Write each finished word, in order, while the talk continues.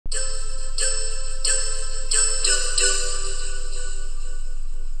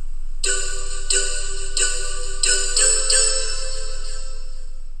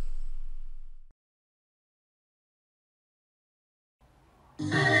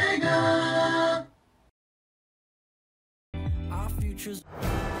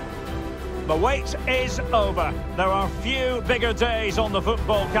The wait is over. There are few bigger days on the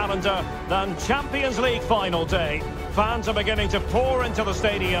football calendar than Champions League final day. Fans are beginning to pour into the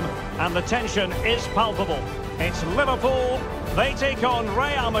stadium and the tension is palpable. It's Liverpool, they take on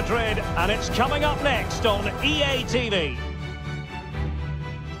Real Madrid, and it's coming up next on EA TV.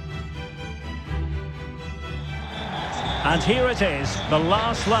 And here it is, the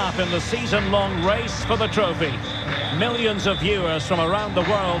last lap in the season-long race for the trophy. Millions of viewers from around the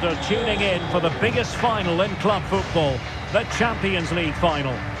world are tuning in for the biggest final in club football, the Champions League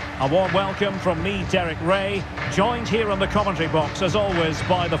final. A warm welcome from me, Derek Ray, joined here on the commentary box, as always,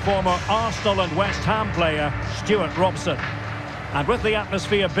 by the former Arsenal and West Ham player, Stuart Robson. And with the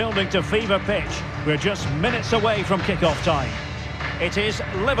atmosphere building to fever pitch, we're just minutes away from kick-off time. It is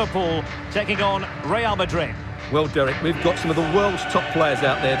Liverpool taking on Real Madrid. Well, Derek, we've got some of the world's top players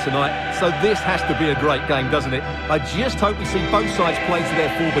out there tonight, so this has to be a great game, doesn't it? I just hope we see both sides play to their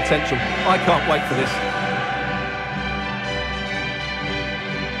full potential. I can't wait for this.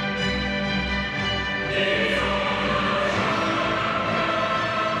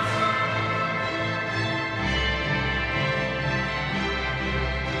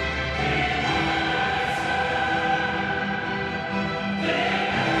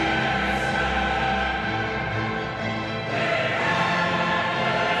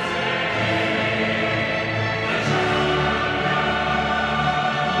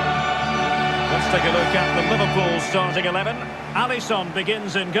 Take a look at the Liverpool starting 11. Alisson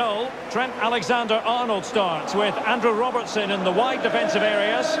begins in goal. Trent Alexander-Arnold starts with Andrew Robertson in the wide defensive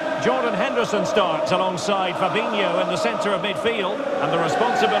areas. Jordan Henderson starts alongside Fabinho in the centre of midfield. And the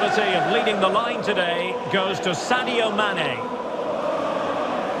responsibility of leading the line today goes to Sadio Mane.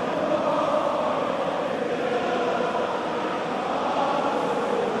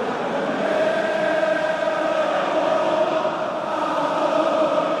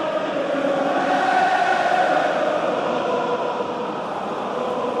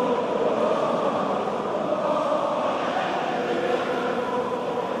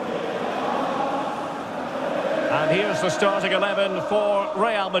 And here's the starting 11 for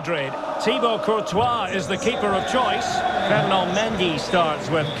Real Madrid. Thibaut Courtois is the keeper of choice. Fernand Mendy starts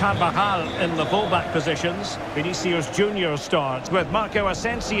with Carvajal in the fullback positions. Vinicius Junior starts with Marco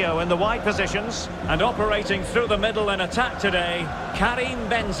Asensio in the wide positions. And operating through the middle in attack today, Karim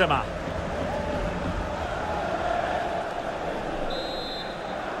Benzema.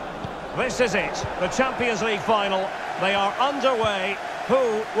 This is it, the Champions League final. They are underway.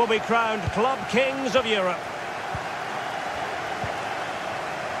 Who will be crowned club kings of Europe?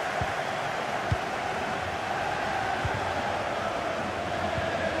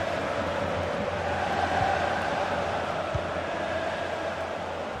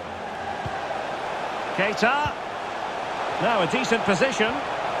 Keita. Now a decent position.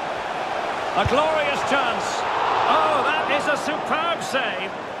 A glorious chance. Oh, that is a superb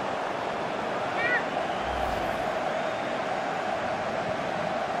save.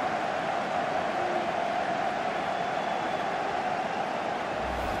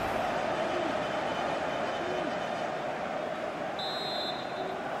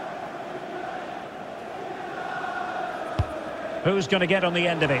 Who's going to get on the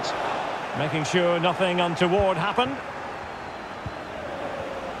end of it? Making sure nothing untoward happened.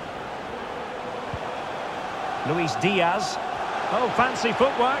 Luis Diaz. Oh, fancy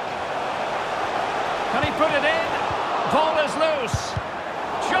footwork. Can he put it in? Ball is loose.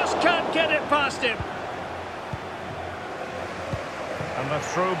 Just can't get it past him. And the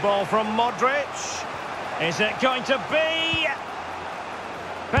through ball from Modric. Is it going to be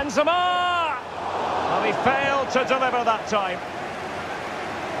Benzema? Well, he failed to deliver that time.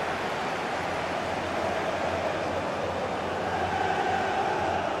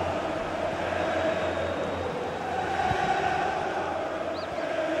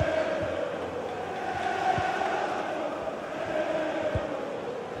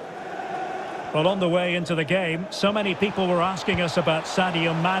 Well, on the way into the game, so many people were asking us about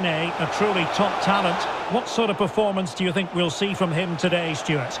Sadio Mane, a truly top talent. What sort of performance do you think we'll see from him today,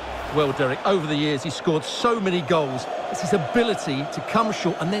 Stuart? Well, Derek, over the years he's scored so many goals. It's his ability to come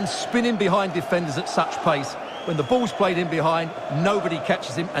short and then spin in behind defenders at such pace. When the ball's played in behind, nobody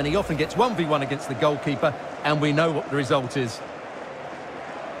catches him, and he often gets 1v1 against the goalkeeper, and we know what the result is.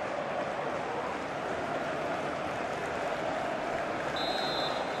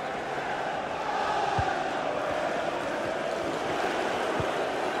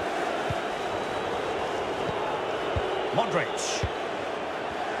 Modric.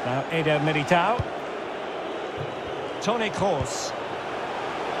 Now Eder Militao. Toni Kroos.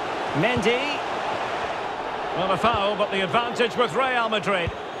 Mendy. Well, a foul, but the advantage with Real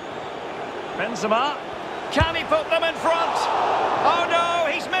Madrid. Benzema. Can he put them in front? Oh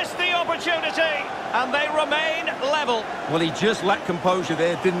no, he's missed the opportunity. And they remain level. Well, he just lacked composure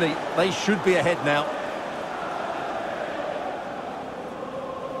there, didn't he? They should be ahead now.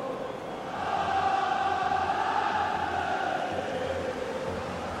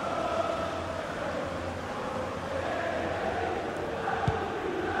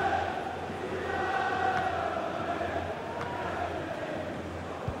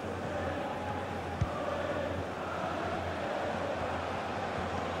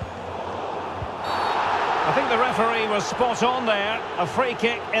 I think the referee was spot on there. A free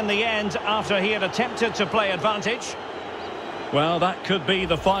kick in the end after he had attempted to play advantage. Well, that could be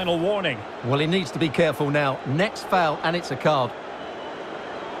the final warning. Well, he needs to be careful now. Next foul, and it's a card.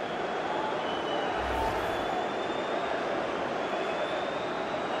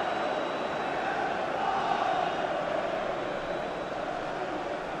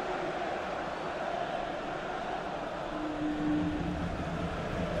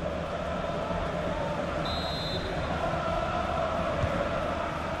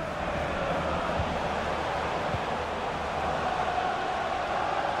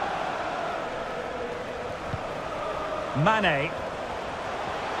 Mane.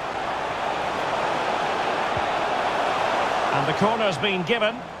 And the corner's been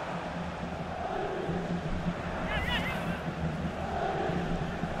given.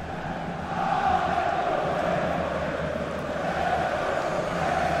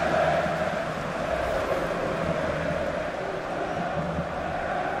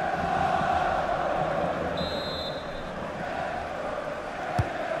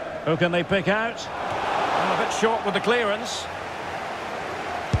 Who can they pick out? A bit short with the clearance.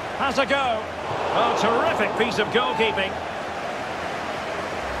 Has a go. Oh, terrific piece of goalkeeping.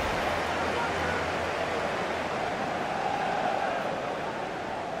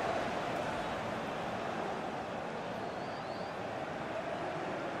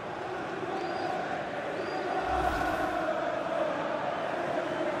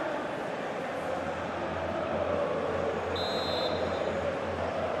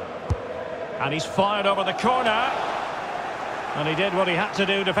 And he's fired over the corner. And he did what he had to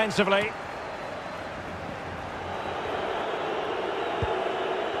do defensively.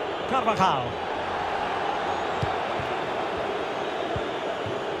 Carvajal.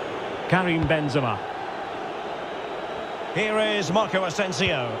 Karim Benzema. Here is Marco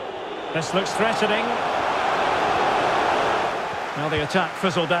Asensio. This looks threatening. Now the attack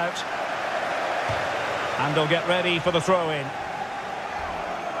fizzled out. And they'll get ready for the throw-in.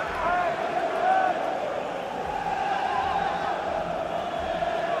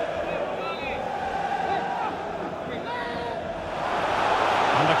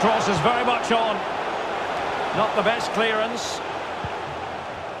 And the cross is very much on. Not the best clearance.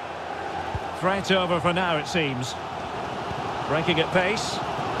 Threat over for now, it seems. Breaking at pace.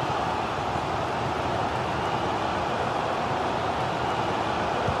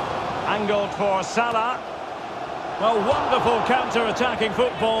 Angled for Salah. Well, wonderful counter-attacking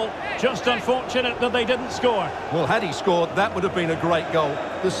football. Just unfortunate that they didn't score. Well, had he scored, that would have been a great goal.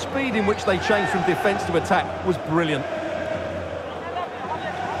 The speed in which they changed from defence to attack was brilliant.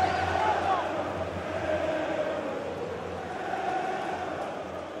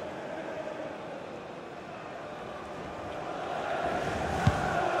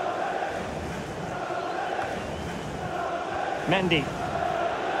 Mendy.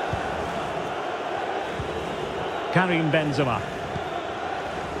 Karim Benzema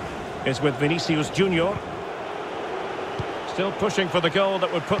is with Vinicius Junior. Still pushing for the goal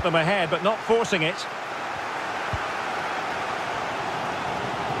that would put them ahead, but not forcing it.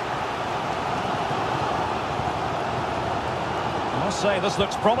 I must say, this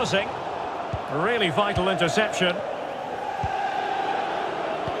looks promising. A really vital interception.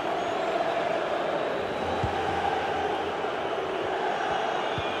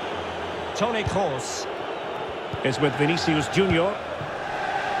 Toni Kroos is with Vinicius Junior.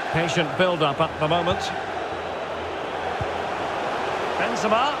 Patient build-up at the moment.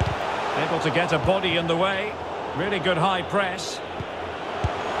 Benzema able to get a body in the way. Really good high press.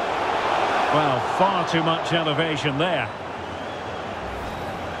 Well, far too much elevation there.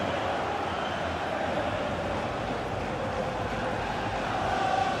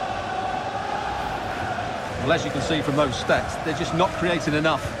 Well, as you can see from those stats, they're just not creating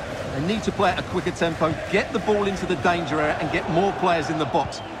enough. They need to play at a quicker tempo, get the ball into the danger area and get more players in the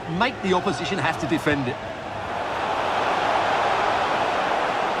box. Make the opposition have to defend it.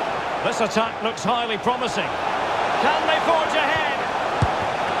 This attack looks highly promising. Can they forge ahead?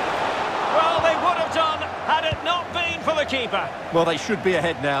 Well, they would have done had keeper. Well, they should be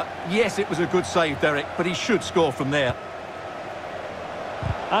ahead now. Yes, it was a good save, Derek, but he should score from there.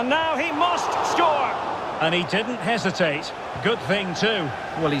 And now he must score. And he didn't hesitate. Good thing too.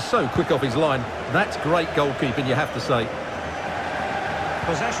 Well, he's so quick off his line. That's great goalkeeping, you have to say.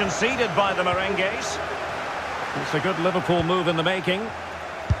 Possession ceded by the Merengues. It's a good Liverpool move in the making.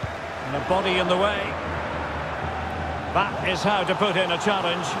 And a body in the way. That is how to put in a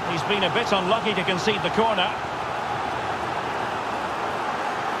challenge. He's been a bit unlucky to concede the corner.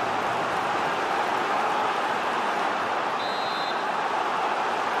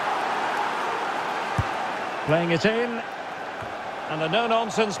 Playing it in. And a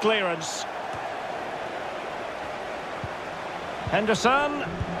no-nonsense clearance. Henderson.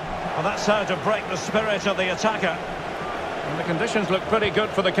 Well, that's how to break the spirit of the attacker. And the conditions look pretty good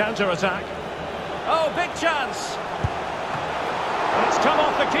for the counter-attack. Oh, big chance! And it's come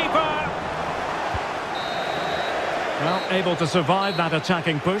off the keeper! Well, able to survive that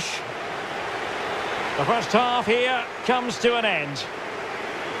attacking push. The first half here comes to an end.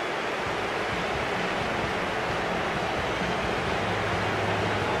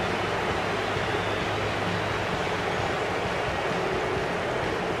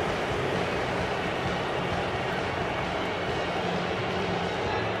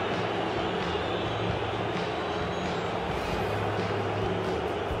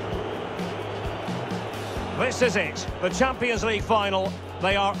 This is it, the Champions League final.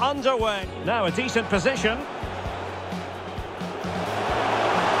 They are underway. Now a decent position.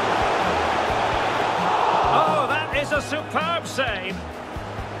 Oh, that is a superb save.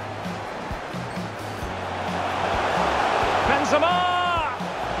 Benzema!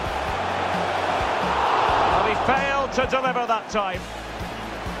 Well, he failed to deliver that time.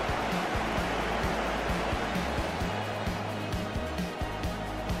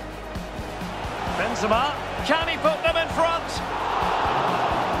 Benzema, can he put them in front?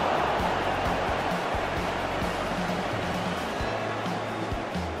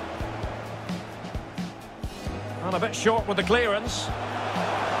 And a bit short with the clearance.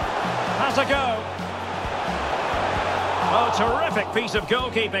 Has a go. Oh, terrific piece of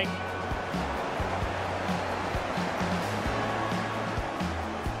goalkeeping.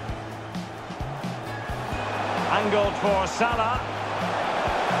 Angled for Salah.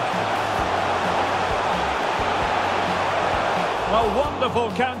 Well,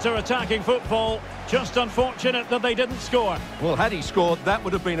 wonderful counter-attacking football. Just unfortunate that they didn't score. Well, had he scored, that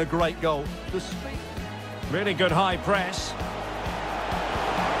would have been a great goal. The speed... Really good high press.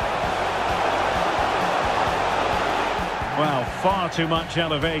 Well, far too much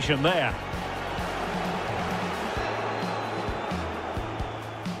elevation there.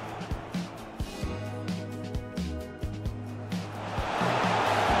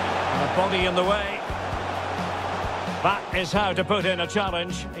 And a body in the way. That is how to put in a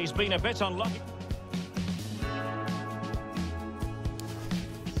challenge. He's been a bit unlucky.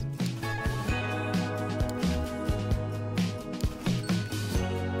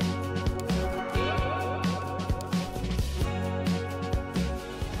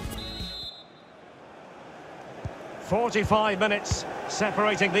 "45 minutes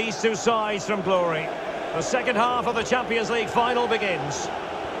separating these two sides from glory. The second half of the Champions League final begins.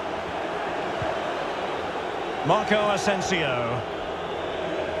 Marco Asensio.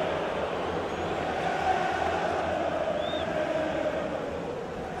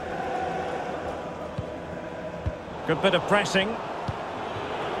 Good bit of pressing.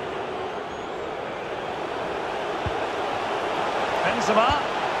 Benzema.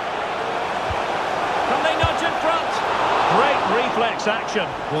 Can they nudge in front? Great reflex action.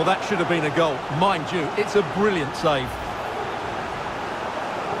 Well, that should have been a goal. Mind you, it's a brilliant save.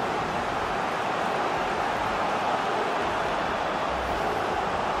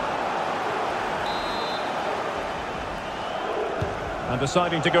 And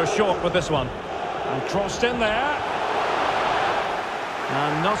deciding to go short with this one. And crossed in there.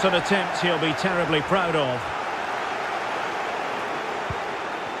 And not an attempt he'll be terribly proud of.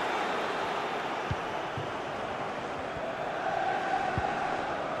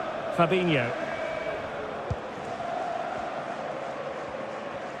 Fabinho.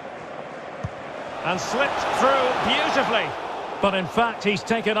 And slipped through beautifully. But in fact, he's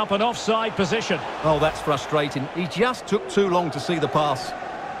taken up an offside position. Oh, that's frustrating. He just took too long to see the pass.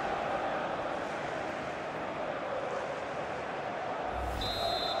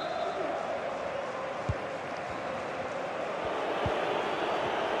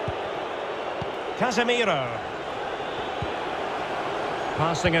 Casemiro.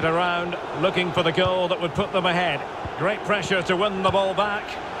 Passing it around, looking for the goal that would put them ahead. Great pressure to win the ball back.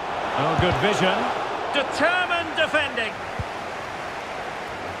 Oh, good vision. Determined defending.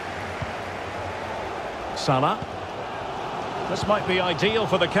 Salah. This might be ideal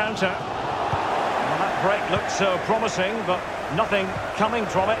for the counter. Well, that break looked so promising, but nothing coming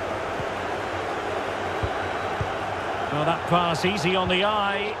from it. Well, that pass easy on the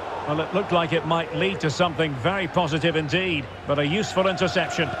eye. Well, it looked like it might lead to something very positive indeed, but a useful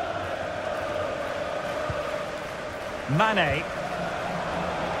interception. Mane.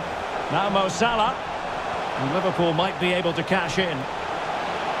 Now Mo Salah. And Liverpool might be able to cash in.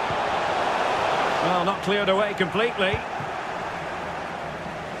 Well, not cleared away completely.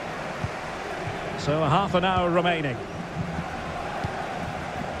 So half an hour remaining.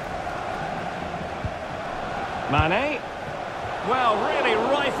 Mane. Well, really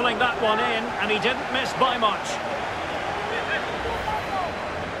rifling that one in, and he didn't miss by much.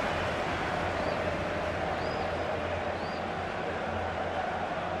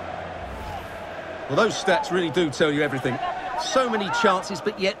 Well, those stats really do tell you everything. So many chances,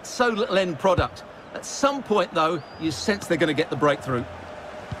 but yet so little end product. At some point, though, you sense they're going to get the breakthrough.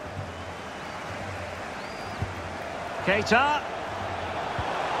 Keita.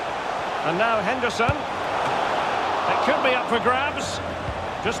 And now Henderson. It could be up for grabs.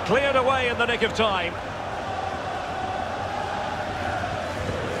 Just cleared away in the nick of time.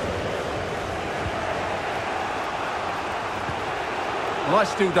 Well, I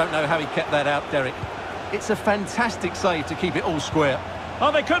still don't know how he kept that out, Derek. It's a fantastic save to keep it all square.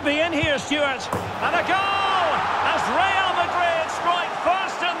 Oh, they could be in here, Stuart. And a goal! As Real Madrid strike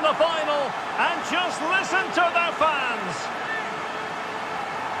first in the final. And just listen to their fans.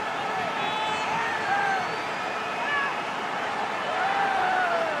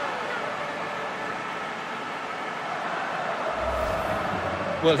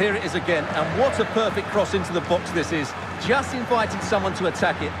 Well, here it is again, and what a perfect cross into the box this is. Just invited someone to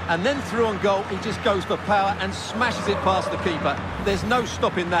attack it, and then through on goal, he just goes for power and smashes it past the keeper. There's no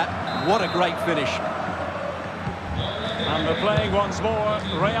stopping that. What a great finish. And they're playing once more.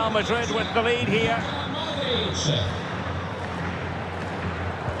 Real Madrid with the lead here.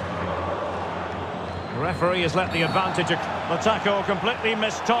 The referee has let the advantage of the tackle completely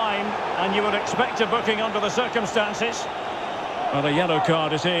mistimed, and you would expect a booking under the circumstances. Well, a yellow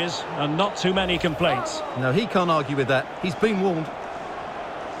card it is, and not too many complaints. No, he can't argue with that. He's been warned.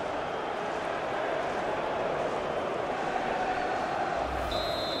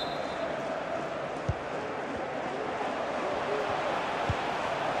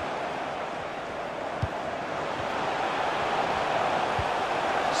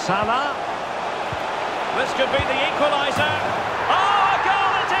 Salah. This could be the equaliser. Oh, a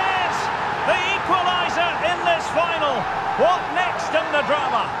goal it is! The equaliser in this final. What next in the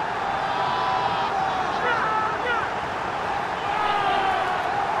drama?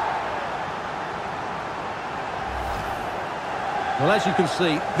 Well, as you can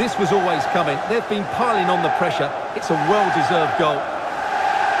see, this was always coming. They've been piling on the pressure. It's a well-deserved goal.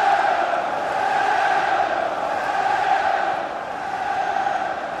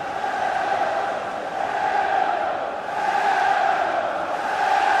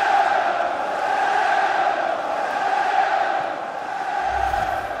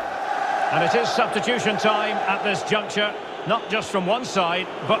 And it is substitution time at this juncture, not just from one side,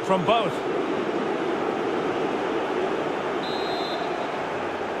 but from both.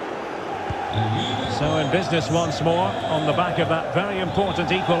 So in business once more, on the back of that very important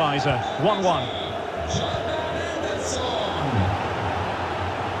equaliser. 1-1.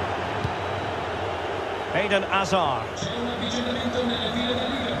 Eden Hazard.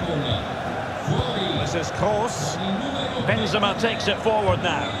 This is Kroos. Benzema takes it forward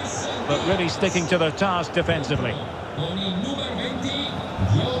now, but really sticking to their task defensively.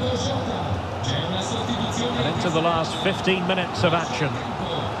 And into the last 15 minutes of action.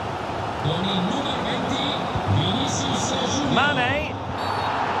 Mane.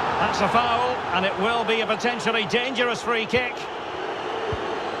 That's a foul, and it will be a potentially dangerous free kick.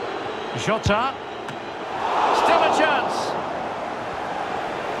 Jota. Still a chance.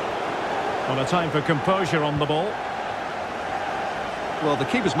 Well, a time for composure on the ball. Well, the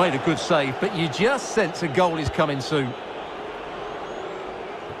keeper's made a good save, but you just sense a goal is coming soon.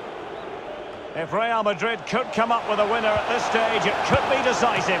 If Real Madrid could come up with a winner at this stage, it could be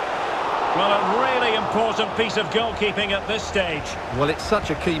decisive. Well, a really important piece of goalkeeping at this stage. Well, it's such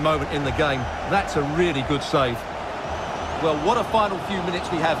a key moment in the game. That's a really good save. Well, what a final few minutes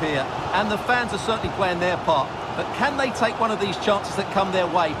we have here. And the fans are certainly playing their part. But can they take one of these chances that come their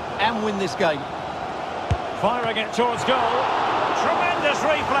way and win this game? Firing it towards goal. Tremendous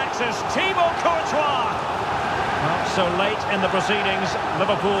reflexes. Thibaut Courtois. Well, So late in the proceedings,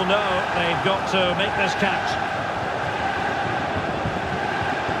 Liverpool know they've got to make this count.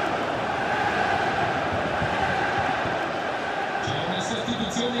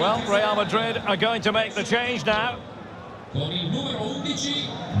 Well, Real Madrid are going to make the change now. Con il numero 11,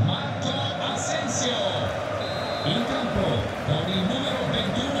 Marco Asensio. In campo, con il numero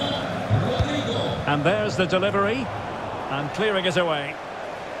 21, Rodrigo. And there's the delivery. And clearing it away.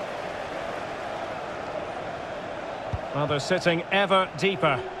 Well, they're sitting ever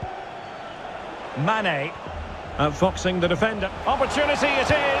deeper. Mane outfoxing the defender. Opportunity it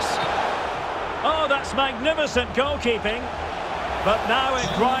is. Oh, that's magnificent goalkeeping. But now it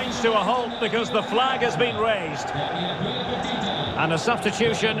grinds to a halt because the flag has been raised. And a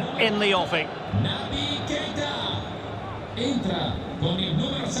substitution in the offing. Naby Keita. Entra con il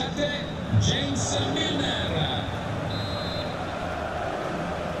numero 7, James Milner.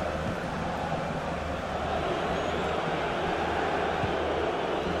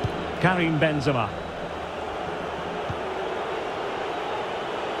 Karim Benzema.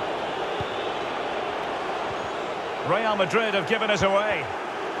 Real Madrid have given it away.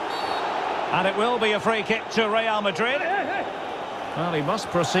 And it will be a free kick to Real Madrid. Well, he must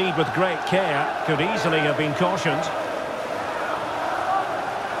proceed with great care. Could easily have been cautioned.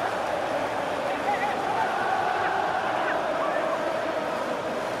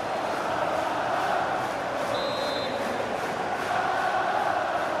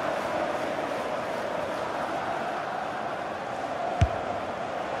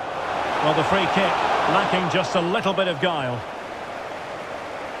 Well, the free kick lacking just a little bit of guile.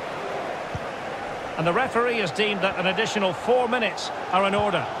 And the referee has deemed that an additional 4 minutes are in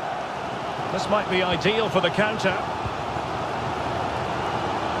order. This might be ideal for the counter.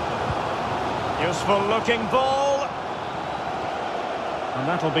 Useful looking ball. And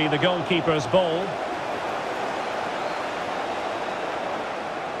that'll be the goalkeeper's ball.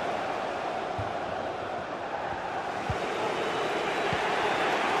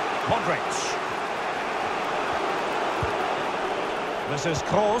 Modric. This is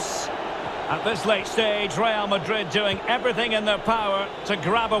Kroos. At this late stage, Real Madrid doing everything in their power to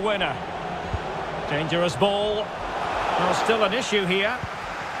grab a winner. Dangerous ball. Well, still an issue here.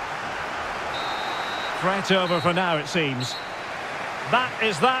 Threat over for now, it seems. That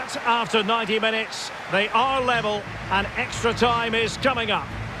is that after 90 minutes. They are level and extra time is coming up.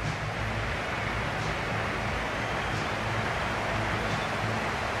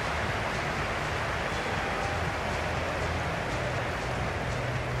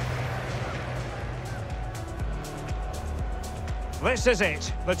 This is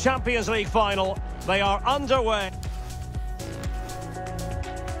it, the Champions League final. They are underway.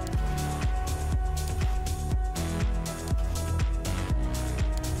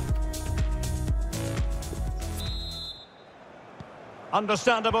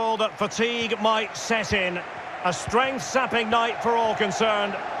 Understandable that fatigue might set in. A strength-sapping night for all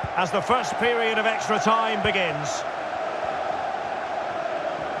concerned as the first period of extra time begins.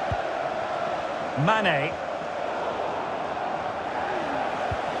 Mane.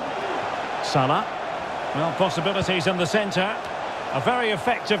 Salah. Well, possibilities in the centre. A very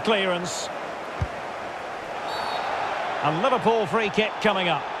effective clearance. A Liverpool free kick coming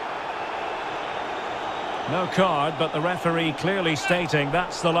up. No card, but the referee clearly stating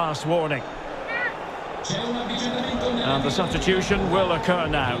that's the last warning. And the substitution will occur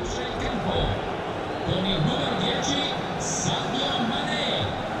now.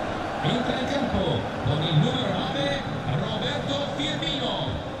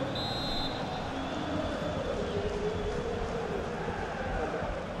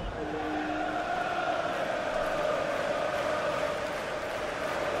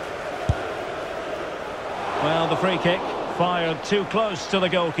 Well, the free kick fired too close to the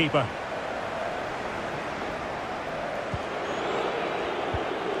goalkeeper.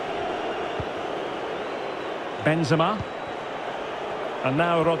 Benzema. And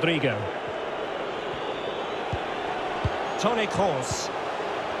now Rodrigo. Toni Kroos.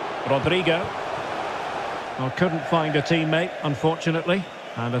 Rodrigo. Well, couldn't find a teammate, unfortunately.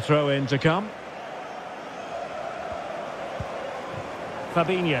 And a throw-in to come.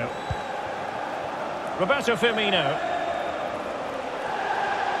 Fabinho. Roberto Firmino.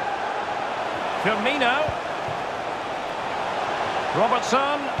 Firmino.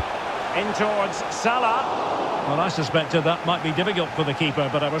 Robertson. In towards Salah. Well, I suspected that might be difficult for the keeper,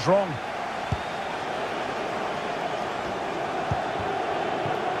 but I was wrong.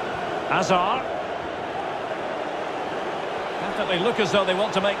 Hazard. Definitely look as though they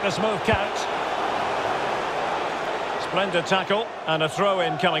want to make this move count. Splendid tackle and a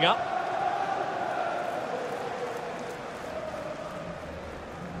throw-in coming up.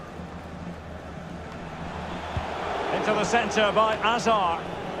 into the centre by Azar.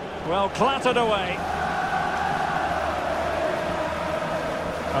 Well, clattered away.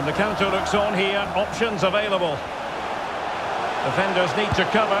 And the counter looks on here. Options available. Defenders need to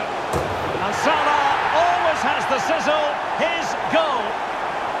cover. And Salah always has the sizzle. His goal.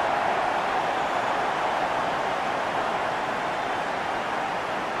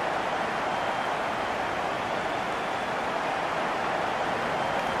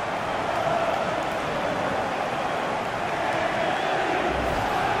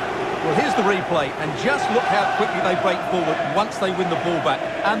 Well, here's the replay, and just look how quickly they break forward once they win the ball back.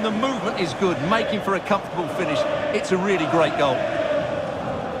 And the movement is good, making for a comfortable finish. It's a really great goal.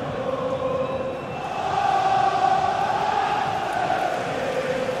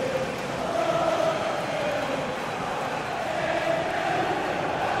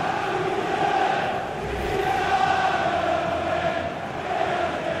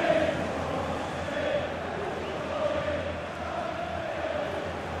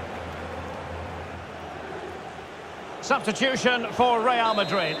 Substitution for Real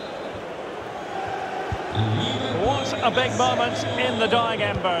Madrid. What a big moment in the dying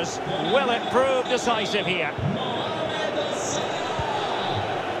embers. Will it prove decisive here?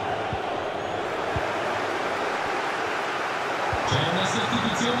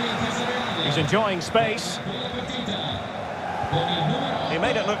 He's enjoying space. He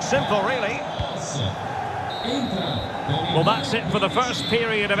made it look simple, really. Well, that's it for the first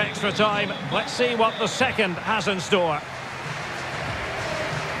period of extra time. Let's see what the second has in store.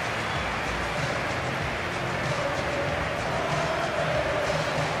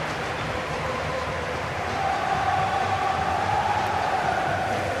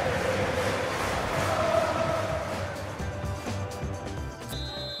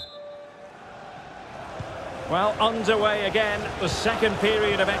 Well, underway again, the second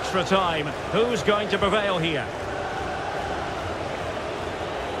period of extra time. Who's going to prevail here?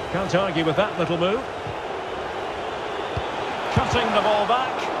 Can't argue with that little move. Cutting the ball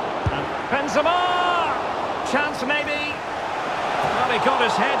back. And Benzema! Chance maybe. Well, he got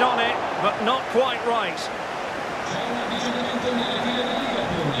his head on it, but not quite right.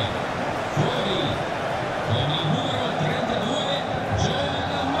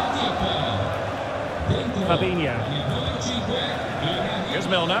 Fabinho. Here's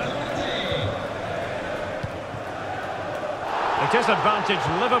Milner. It is advantage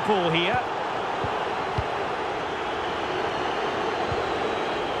Liverpool here.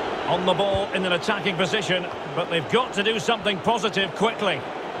 On the ball in an attacking position, but they've got to do something positive quickly.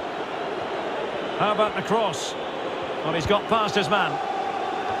 How about the cross? Well, he's got past his man.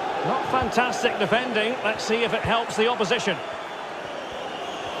 Not fantastic defending. Let's see if it helps the opposition.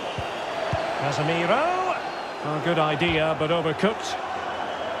 Casemiro. Oh, good idea, but overcooked.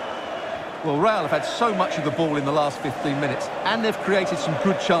 Well, Real have had so much of the ball in the last 15 minutes, and they've created some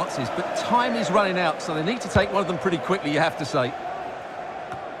good chances, but time is running out, so they need to take one of them pretty quickly, you have to say.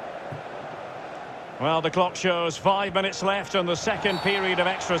 Well, the clock shows 5 minutes left in the second period of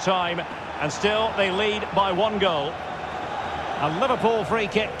extra time, and still they lead by 1 goal. A Liverpool free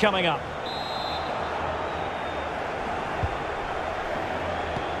kick coming up.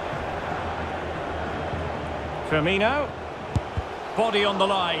 Firmino. Body on the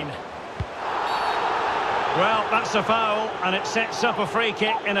line. Well, that's a foul, and it sets up a free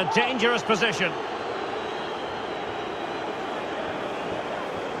kick in a dangerous position.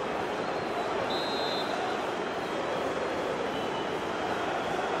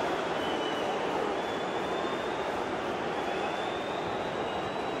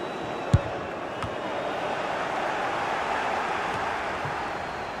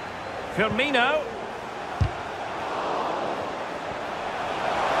 Firmino.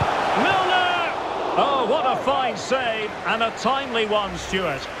 Oh, what a fine save, and a timely one,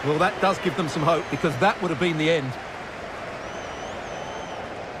 Stuart. Well, that does give them some hope, because that would have been the end.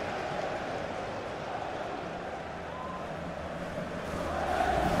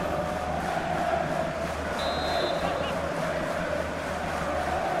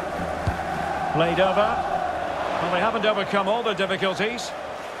 Played over. Well, they haven't overcome all the difficulties.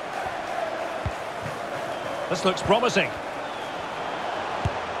 This looks promising.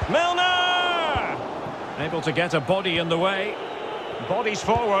 Milner! Able to get a body in the way. Bodies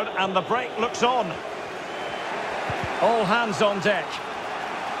forward, and the break looks on. All hands on deck.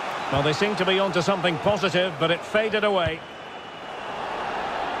 Well, they seem to be onto something positive, but it faded away.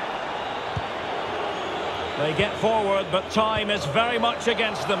 They get forward, but time is very much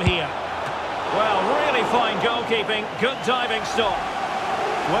against them here. Well, really fine goalkeeping, good diving stop.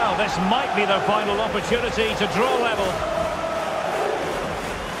 Well, this might be their final opportunity to draw level.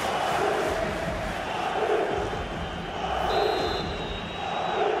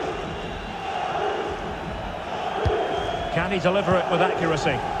 Can he deliver it with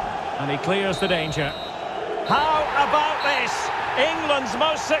accuracy? And he clears the danger. How about this? England's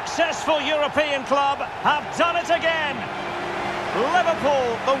most successful European club have done it again.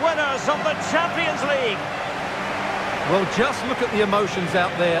 Liverpool, the winners of the Champions League. Well, just look at the emotions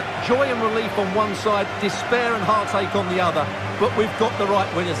out there. Joy and relief on one side, despair and heartache on the other. But we've got the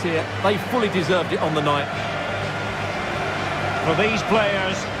right winners here. They fully deserved it on the night. For these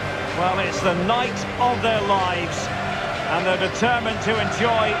players, well, it's the night of their lives. And they're determined to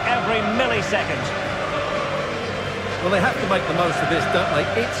enjoy every millisecond. Well, they have to make the most of this, don't they?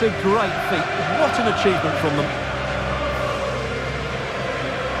 It's a great feat. What an achievement from them.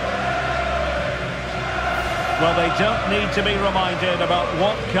 Well, they don't need to be reminded about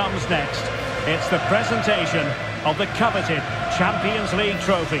what comes next. It's the presentation of the coveted Champions League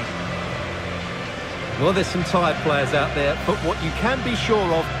trophy. Well, there's some tired players out there, but what you can be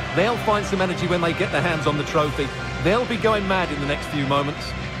sure of, they'll find some energy when they get their hands on the trophy. They'll be going mad in the next few moments.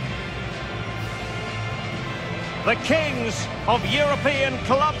 The kings of European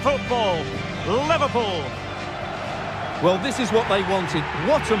club football, Liverpool. Well, this is what they wanted.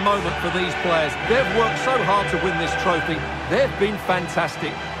 What a moment for these players. They've worked so hard to win this trophy. They've been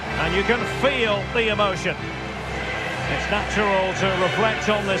fantastic. And you can feel the emotion. It's natural to reflect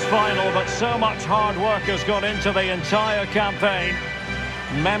on this final, but so much hard work has gone into the entire campaign.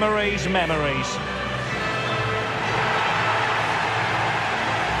 Memories, memories.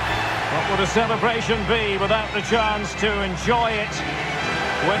 What would a celebration be without the chance to enjoy it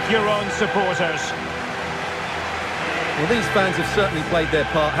with your own supporters? Well, these fans have certainly played their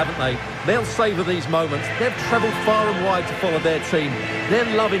part, haven't they? They'll savour these moments. They've travelled far and wide to follow their team.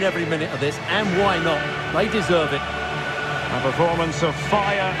 They're loving every minute of this, and why not? They deserve it. A performance of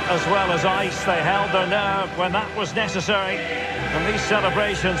fire as well as ice. They held their nerve when that was necessary. And these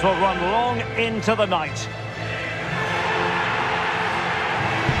celebrations will run long into the night.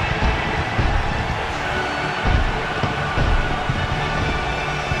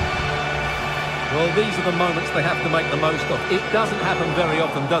 Well, these are the moments they have to make the most of. It doesn't happen very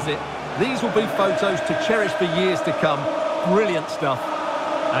often, does it? These will be photos to cherish for years to come. Brilliant stuff.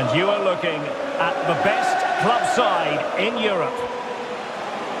 And you are looking at the best club side in Europe.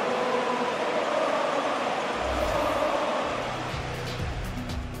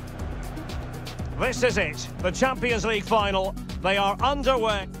 This is it, the Champions League final. They are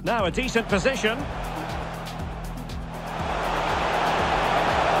underway. Now a decent position.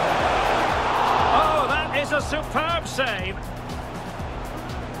 Oh, that is a superb save.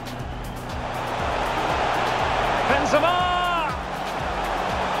 Benzema!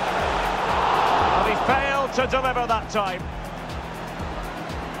 And he failed to deliver that time.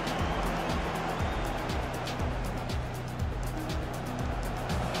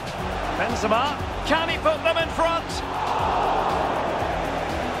 Benzema, can he put them in front?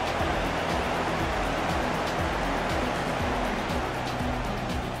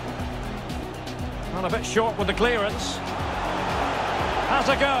 Well, a bit short with the clearance. Has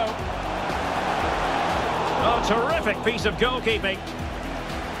a go. Oh, terrific piece of goalkeeping.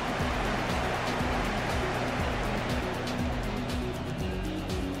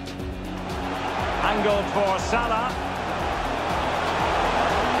 Angled for Salah.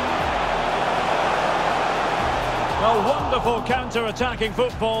 Well, wonderful counter-attacking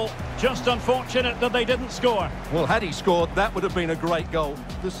football. Just unfortunate that they didn't score. Well, had he scored, that would have been a great goal.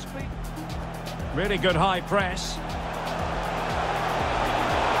 The speed... Really good high press.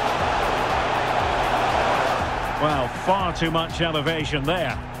 Well, far too much elevation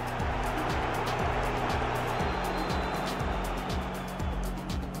there.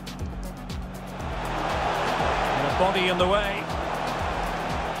 And a body in the way.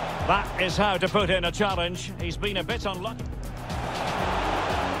 That is how to put in a challenge. He's been a bit unlucky.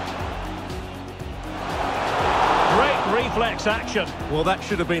 Great reflex action. Well, that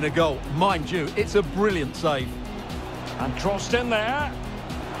should have been a goal. Mind you, it's a brilliant save. And crossed in there.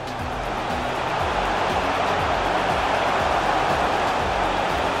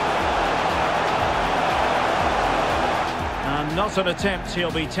 And not an attempt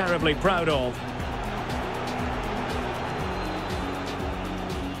he'll be terribly proud of.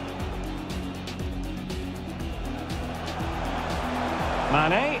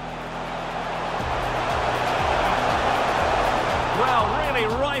 Mane. Well, really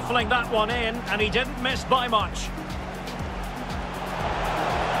rifling that one in, and he didn't miss by much.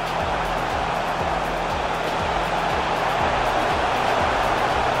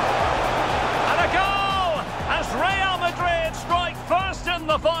 And a goal! As Real Madrid strike first in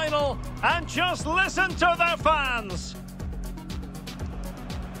the final, and just listen to their fans.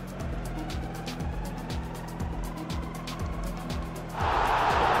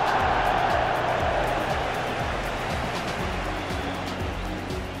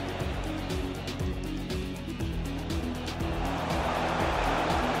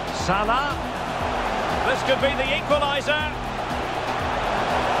 Salah. This could be the equaliser.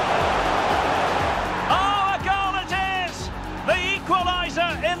 Oh, a goal it is! The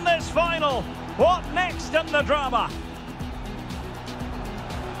equaliser in this final. What next in the drama?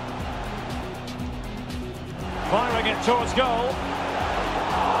 Firing it towards goal.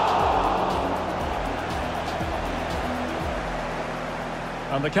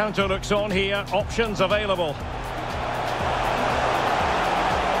 And the counter looks on here. Options available.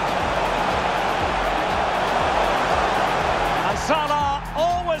 And Salah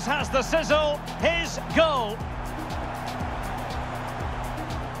always has the sizzle. His goal.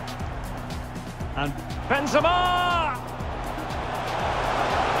 And Benzema!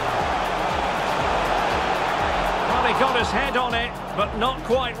 Well, he got his head on it, but not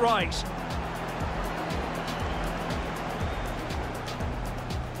quite right.